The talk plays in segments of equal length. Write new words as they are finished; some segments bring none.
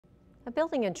A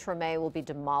building in Treme will be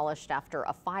demolished after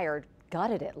a fire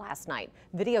gutted it last night.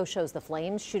 Video shows the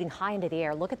flames shooting high into the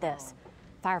air. Look at this.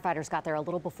 Firefighters got there a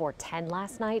little before 10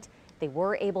 last night. They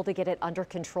were able to get it under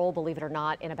control, believe it or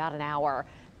not, in about an hour.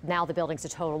 Now the building's a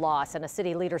total loss, and a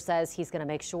city leader says he's going to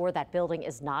make sure that building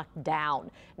is knocked down.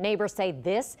 Neighbors say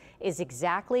this is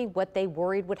exactly what they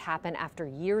worried would happen after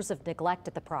years of neglect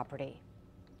at the property.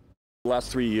 The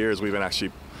last 3 years, we've been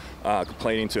actually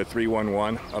complaining to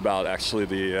 311 about actually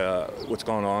what's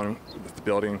going on with the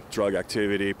building, drug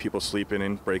activity, people sleeping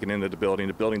in, breaking into the building.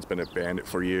 The building's been abandoned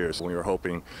for years. We were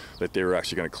hoping that they were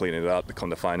actually going to clean it up, but come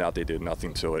to find out they did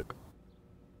nothing to it.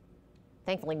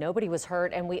 Thankfully, nobody was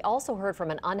hurt, and we also heard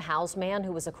from an unhoused man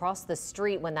who was across the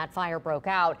street when that fire broke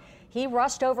out. He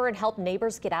rushed over and helped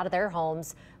neighbors get out of their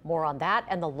homes. More on that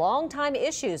and the long-time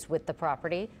issues with the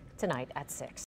property tonight at 6.